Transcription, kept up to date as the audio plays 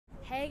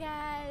Hey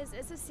guys,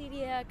 it's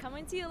Acedia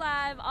coming to you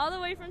live all the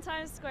way from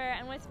Times Square,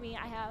 and with me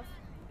I have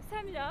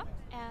Samira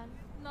and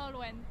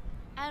Nolwenn.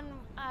 and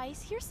I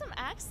hear some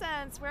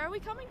accents. Where are we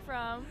coming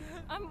from?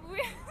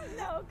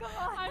 No, come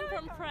on. I'm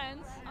from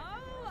France.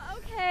 Oh,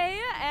 okay.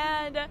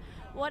 And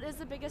what is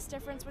the biggest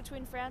difference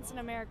between France and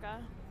America?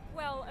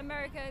 Well,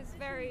 America is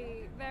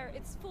very.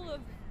 It's full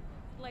of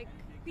like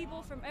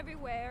people from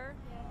everywhere.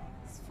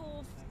 It's full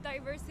of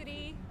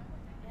diversity.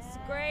 It's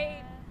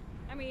great.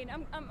 I mean,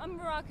 I'm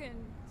Moroccan,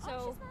 so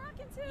oh, she's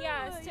Moroccan too.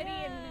 yeah,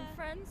 studying in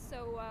France.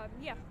 So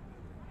yeah,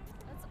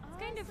 That's awesome.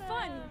 it's kind of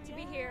fun to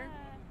be here.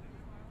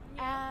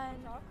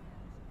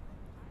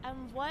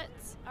 And what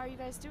are you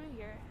guys doing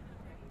here?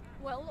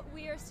 Well,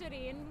 we are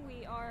studying.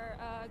 We are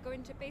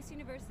going to Pace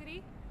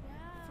University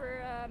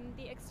for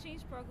the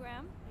exchange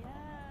program.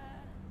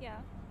 Yeah.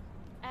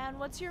 And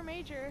what's your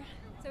major?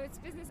 So it's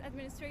business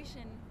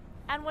administration.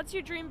 And what's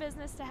your dream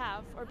business to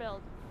have or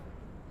build?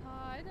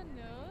 I don't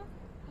know.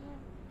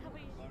 How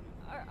about you?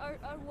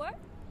 Or what?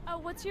 Oh,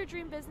 what's your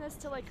dream business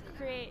to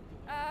create?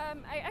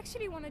 I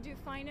actually want to do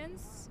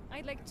finance.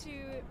 I'd like to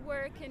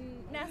work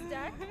in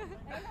Nasdaq.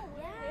 I don't know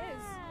where it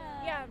is.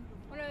 Yeah,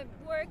 want to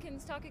work in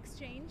stock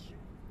exchange.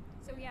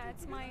 So yeah,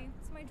 it's my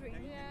dream.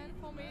 Yeah, and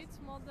for me it's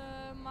more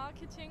the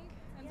marketing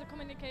and the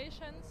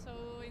communication.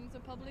 So in the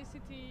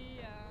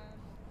publicity,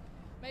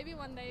 maybe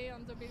one day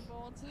on the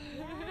billboard.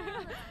 Yeah,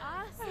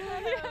 that's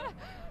awesome.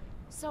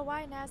 So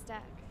why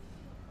Nasdaq?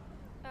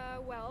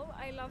 Well,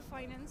 I love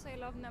finance. I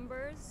love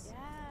numbers.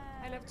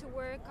 Yeah. I love to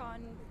work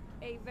on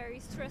a very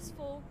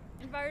stressful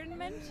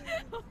environment.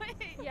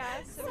 Wait.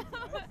 Yeah. So,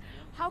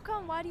 how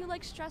come? Why do you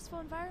like stressful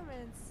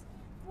environments?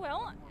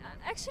 well,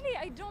 actually,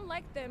 I don't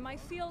like them. I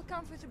feel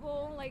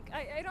comfortable. Like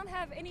I don't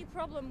have any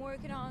problem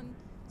working on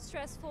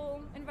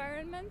stressful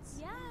environments.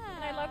 Yeah.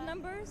 And I love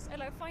numbers. I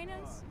love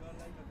finance.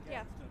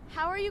 Yeah.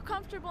 How are you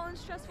comfortable in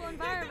stressful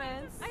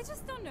environments? I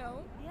just don't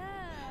know. Yeah.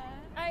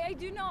 I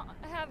do not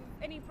have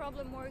any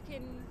problem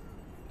working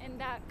in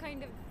that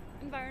kind of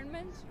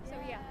environment. So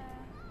yeah.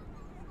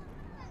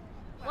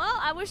 Well,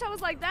 I wish I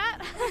was like that.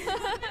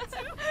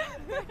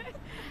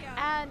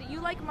 Yeah. And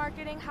you like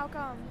marketing, how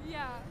come?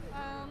 Yeah,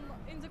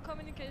 in the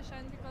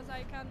communication because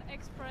I can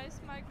express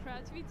my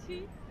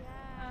creativity.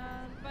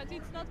 But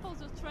it's not for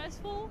the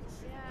stressful.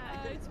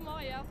 It's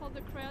more for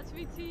the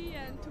creativity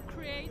and to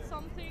create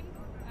something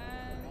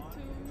and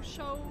to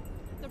show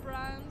the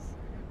brands.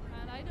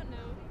 And I don't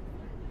know.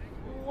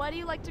 What do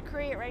you like to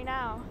create right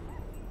now?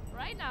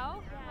 Right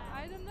now,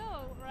 I don't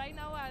know. Right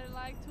now, I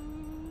like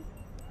to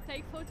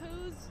take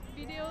photos,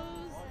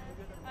 videos.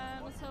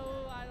 So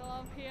I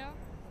love here.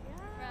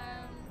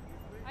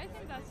 I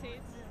think that's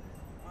it.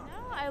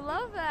 No, I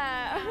love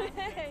that.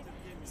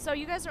 So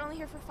you guys are only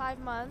here for 5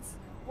 months.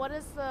 What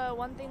is the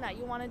one thing that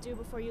you want to do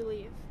before you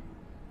leave?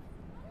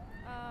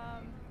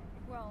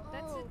 Well,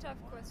 that's a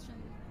tough question.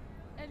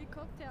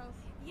 Helicopters.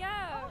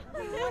 Yeah,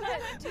 we want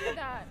to do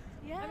that.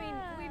 Yeah. I mean,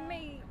 we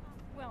may.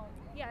 Well,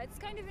 yeah, it's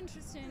kind of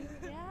interesting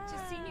to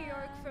see New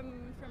York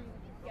from the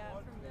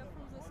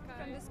sky.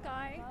 from the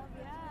sky.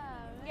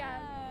 Yeah,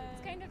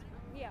 it's kind of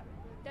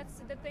That's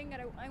the thing that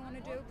I want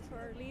to do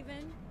before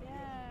leaving.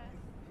 Yeah.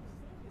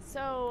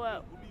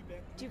 So,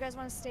 do you guys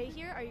want to stay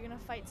here? Are you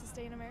gonna fight to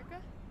stay in America?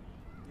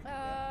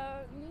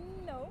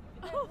 No.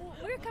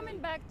 We're coming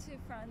back to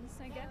France,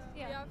 I guess.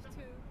 We have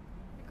to,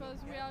 because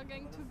we are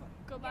going to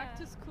go back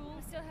to school.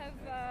 We still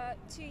have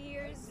 2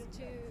 years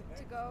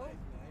to go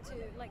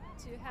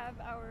to have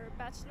our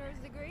bachelor's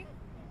degree.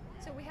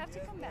 So we have to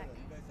come back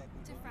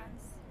to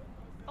France.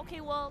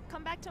 Okay, well,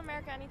 come back to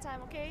America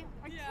anytime, okay?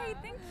 Okay,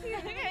 thank you.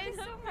 Okay, Thank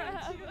you so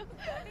much.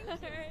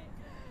 Thank you.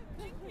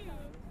 Thank you.